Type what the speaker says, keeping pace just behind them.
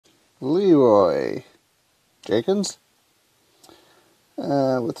Leroy Jenkins.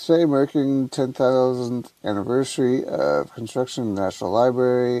 With today marking 10,000th anniversary of construction of the National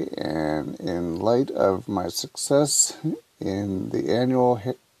Library, and in light of my success in the annual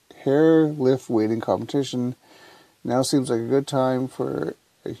hair lift weighting competition, now seems like a good time for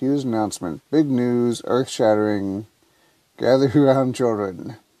a huge announcement. Big news, earth-shattering. Gather around,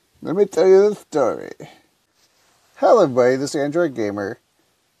 children. Let me tell you the story. Hello everybody, this is Android Gamer,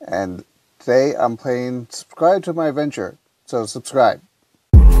 and today I'm playing Subscribe to My Adventure. So subscribe.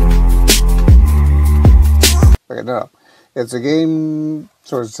 Okay, no. It's a game,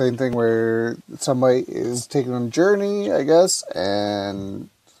 sort of the same thing where somebody is taking on a journey, I guess, and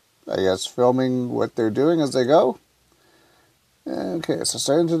I guess filming what they're doing as they go. Okay, so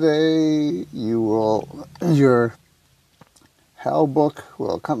starting today, your HAL book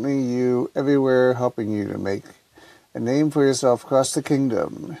will accompany you everywhere, helping you to make a name for yourself across the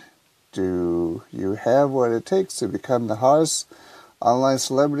kingdom. Do you have what it takes to become the hottest online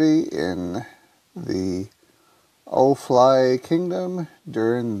celebrity in the Fly Kingdom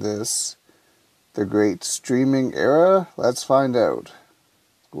during the great streaming era? Let's find out.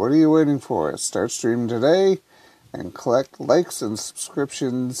 What are you waiting for? Start streaming today and collect likes and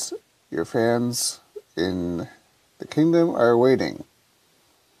subscriptions. Your fans in the kingdom are waiting.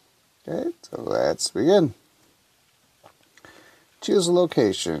 Okay, so let's begin. Choose a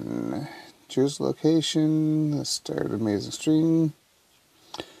location. Choose a location. Let's start Amazing Stream.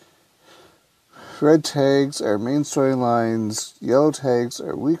 Red tags are main storylines. Yellow tags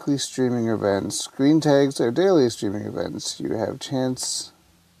are weekly streaming events. Green tags are daily streaming events. You have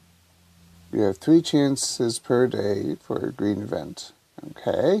 3 chances per day for a green event.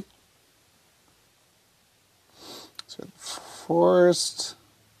 Okay. So forest.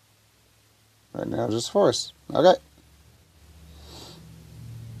 Right now just forest. Okay.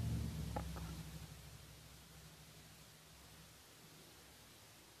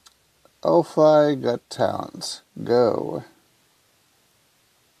 Fly Got Talent. Go.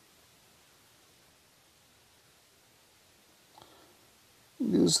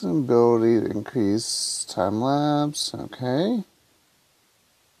 Use an ability to increase time lapse. Okay.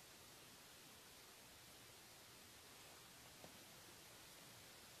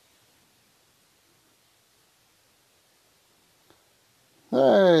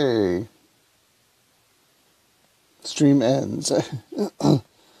 Hey. Stream ends.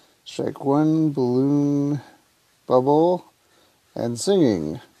 Strike 1 balloon bubble and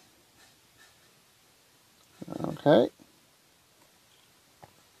singing. Okay.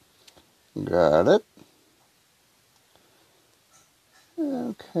 Got it.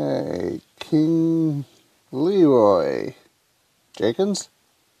 Okay. King Leroy Jenkins.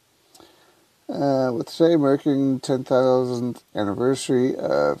 With today marking 10,000th anniversary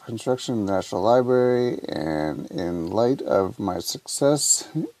of construction of the National Library, and in light of my success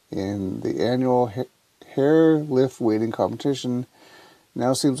in the annual hair lift weighting competition,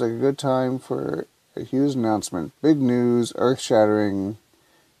 now seems like a good time for a huge announcement. Big news, earth-shattering.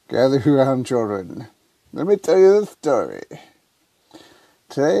 Gather around, children. Let me tell you the story.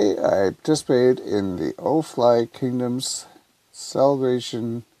 Today I participated in the Fly Kingdom's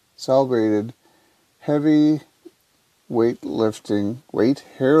celebrated heavy hairlifting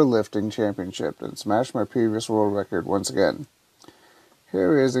championship, and smashed my previous world record once again.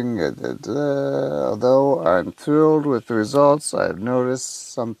 Hair raising, although I'm thrilled with the results, I've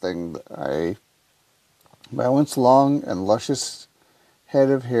noticed something. My once long and luscious head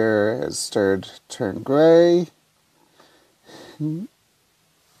of hair has started to turn gray.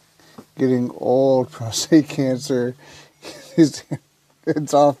 Getting old, prostate cancer, it's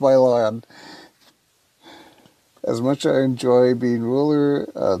off my lawn. As much as I enjoy being ruler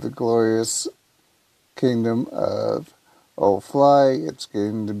of the glorious kingdom of Fly, it's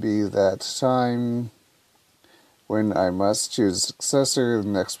going to be that time when I must choose a successor, the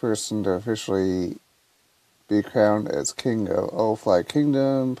next person to officially be crowned as king of Fly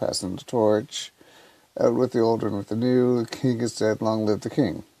Kingdom, passing the torch. Out with the old and with the new. The king is dead, long live the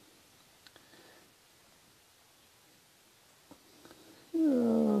king.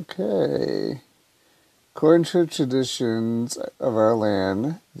 Okay. According to traditions of our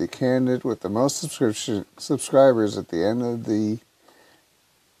land, the candidate with the most subscribers at the end of the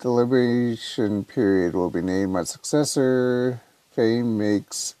deliberation period will be named my successor. Fame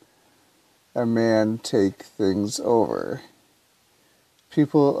makes a man take things over.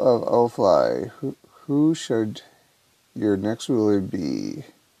 People of Fly, who should your next ruler be?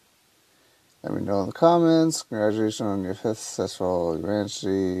 Let me know in the comments. Congratulations on your 5th successful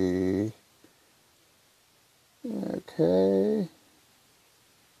humanity. Okay.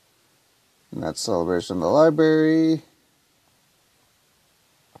 And that's Celebration of the Library.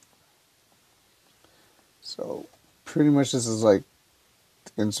 So pretty much this is like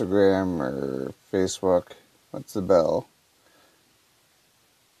Instagram or Facebook. What's the bell?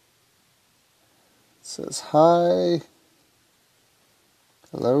 It says hi.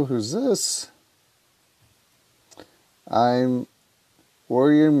 Hello, who's this? I'm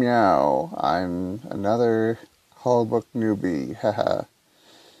Warrior Meow. I'm another Holobook newbie. Haha.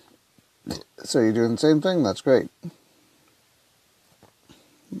 So you're doing the same thing? That's great.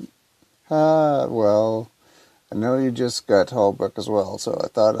 Well, I know you just got Holobook as well, so I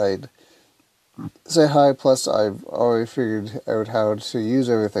thought I'd say hi. Plus, I've already figured out how to use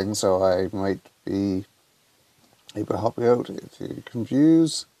everything, so I might be able to help you out if you're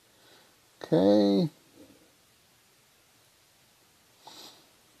confused. Okay.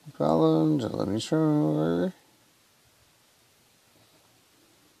 No problem. Just let me show her.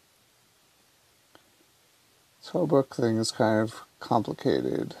 This Holobook thing is kind of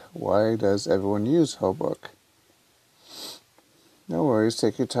complicated. Why does everyone use Holobook? No worries,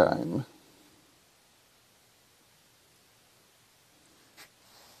 take your time.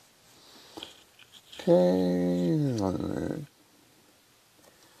 Okay.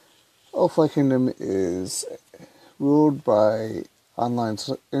 Elflight Kingdom is ruled by online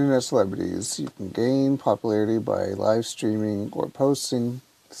internet celebrities. You can gain popularity by live streaming or posting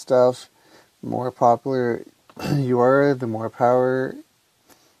stuff. The more popular you are, the more power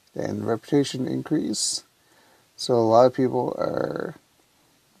and reputation increase. So a lot of people are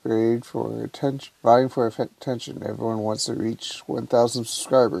vying for attention. Everyone wants to reach 1,000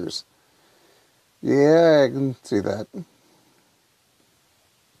 subscribers. Yeah, I can see that.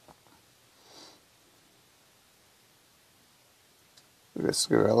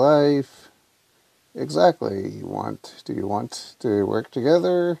 Risk of our life. Exactly. Do you want to work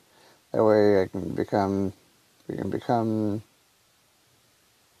together? That way we can become.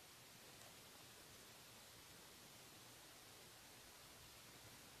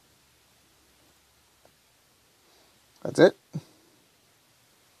 That's it.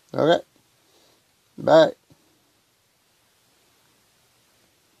 Okay. Bye.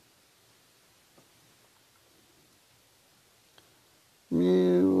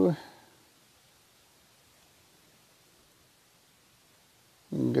 Mew.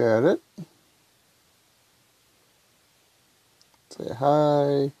 Got it. Say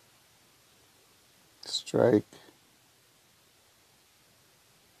hi. Strike.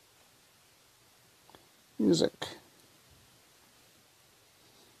 Music.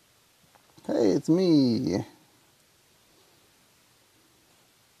 Hey, it's me.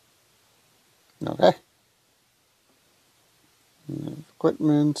 Okay.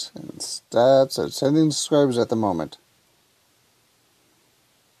 Equipment and stats. I'm sending subscribers at the moment.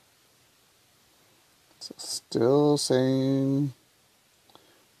 So still saying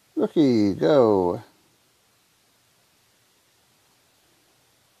rookie, go.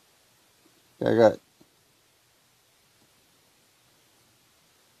 Yeah, I got it.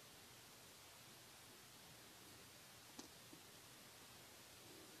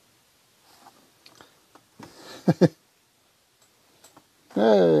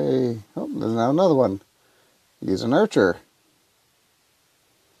 Hey! Oh, there's now another one. Use an archer.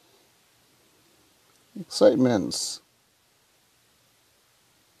 Excitements.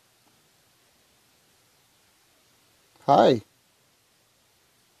 Hi.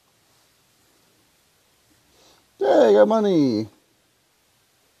 Hey, I got money.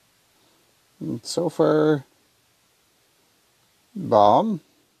 And so far, bomb.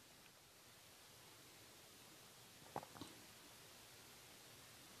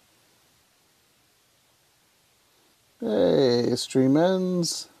 Hey, stream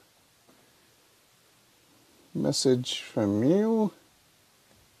ends. Message from you.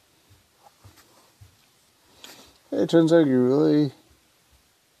 Hey, it turns out you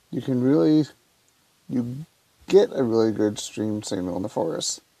get a really good stream signal in the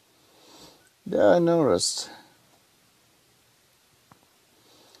forest. Yeah, I noticed.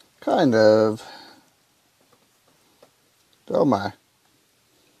 Kind of. Oh my.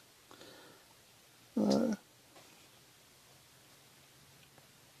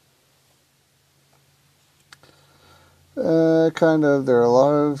 Kind of. There are a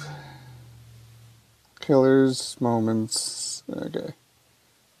lot of killers moments. Okay.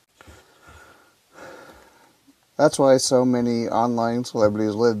 That's why so many online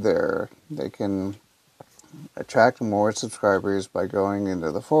celebrities live there. They can attract more subscribers by going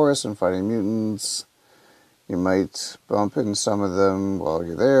into the forest and fighting mutants. You might bump into some of them while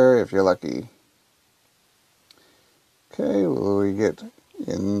you're there if you're lucky. Okay, will we get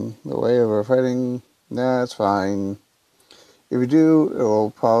in the way of our fighting. Nah, it's fine. If you do, it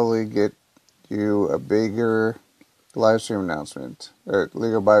will probably get you a bigger live stream announcement. Or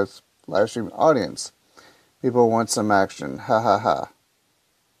legal by live stream audience. People want some action. Ha ha ha.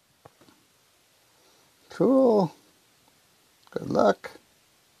 Cool. Good luck.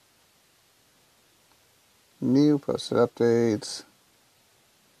 New posted updates.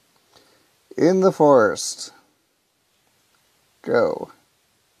 In the forest. Go.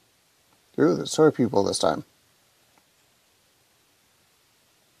 Ooh, there's sword people this time.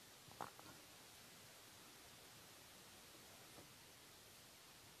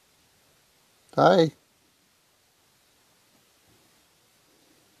 Hi.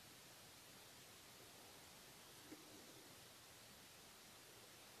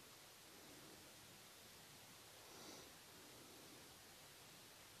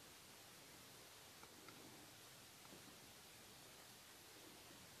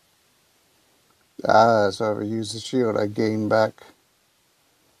 Ah, so if I use the shield, I gain back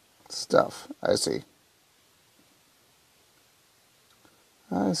stuff. I see.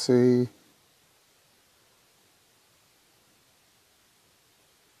 I see.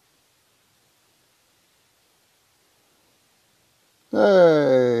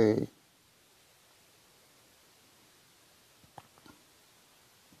 Hey!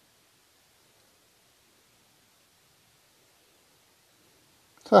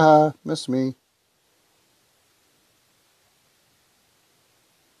 Haha, missed me.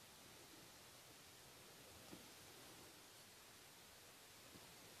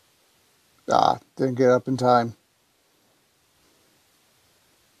 Ah, didn't get up in time.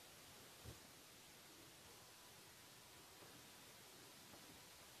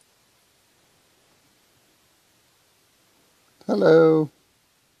 Hello.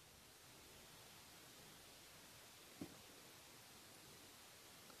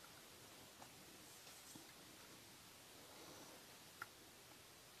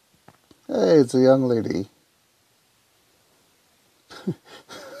 Hey, it's a young lady.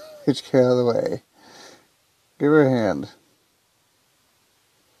 Get your out of the way. Give her a hand.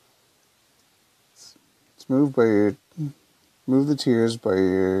 Let's move the tears by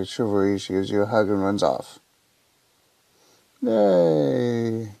your chivalry. She gives you a hug and runs off.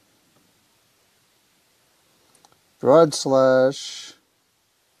 Yay! Broad slash.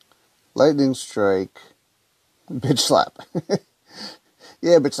 Lightning strike. Bitch slap.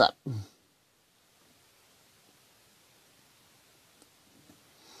 Yeah, bitch slap.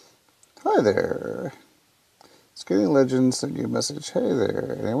 Hi there. Skating Legends sent you a message. Hey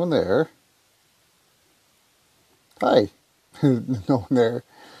there. Anyone there? Hi. No one there.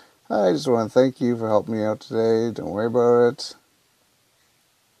 I just want to thank you for helping me out today. Don't worry about it.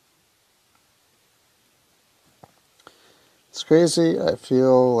 It's crazy. I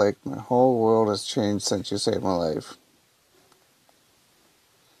feel like my whole world has changed since you saved my life.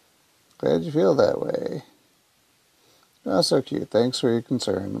 Glad you feel that way. Oh, so cute. Thanks for your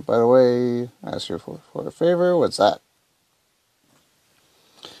concern. By the way, I asked you for a favor. What's that?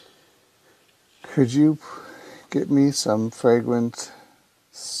 Could you get me some fragrant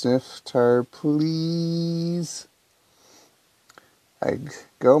sniff tar, please? I'd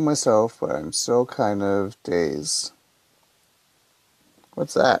go myself, but I'm still kind of dazed.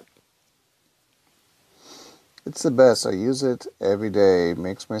 What's that? It's the best. I use it every day.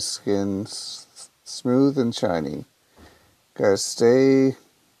 Makes my skin smooth and shiny. Gotta stay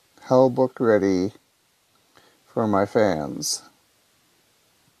Hellbook ready for my fans.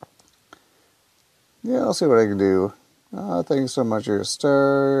 Yeah, I'll see what I can do. Thanks so much, you're a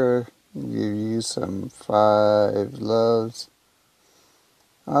star. Give you some 5 loves.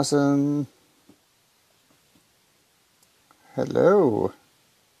 Awesome. Hello.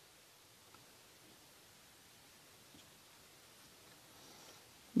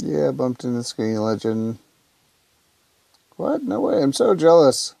 Yeah, bumped into Skinny Legend. What? No way, I'm so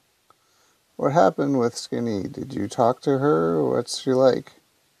jealous. What happened with Skinny? Did you talk to her? What's she like?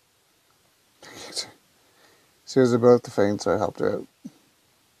 She was about to faint, so I helped her out.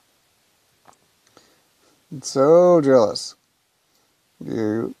 I'm so jealous.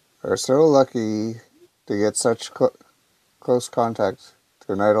 You are so lucky to get such close contact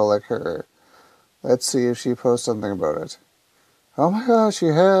to an idol like her. Let's see if she posts something about it. Oh my gosh, she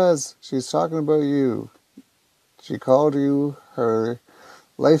has. She's talking about you. She called you her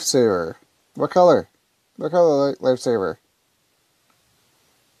lifesaver. What color? What color lifesaver?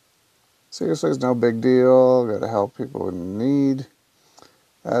 Seriously, it's no big deal. Gotta help people in need.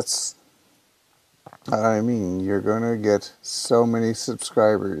 That's what I mean. You're gonna get so many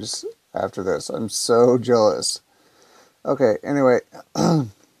subscribers after this. I'm so jealous. Okay, anyway,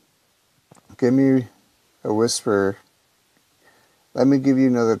 give me a whisper. Let me give you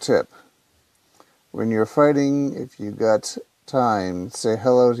another tip. When you're fighting, if you got time, say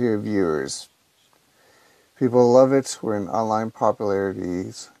hello to your viewers. People love it when online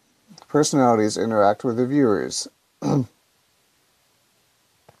personalities interact with the viewers. Okay,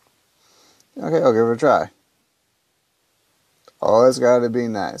 I'll give it a try. Always gotta be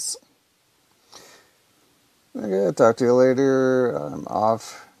nice. Okay, talk to you later. I'm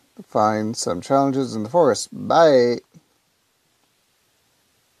off to find some challenges in the forest. Bye!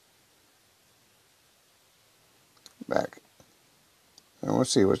 Back. And we'll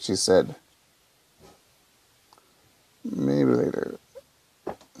see what she said. Maybe later.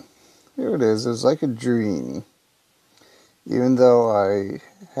 Here it is. It was like a dream. Even though I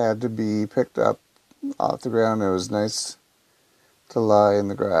had to be picked up off the ground, it was nice to lie in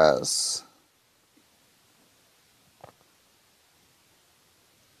the grass.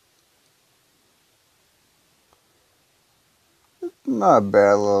 Not a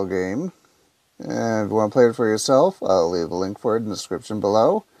bad little game. And if you want to play it for yourself, I'll leave a link for it in the description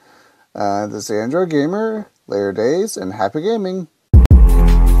below. This is Android Gamer, later days, and happy gaming!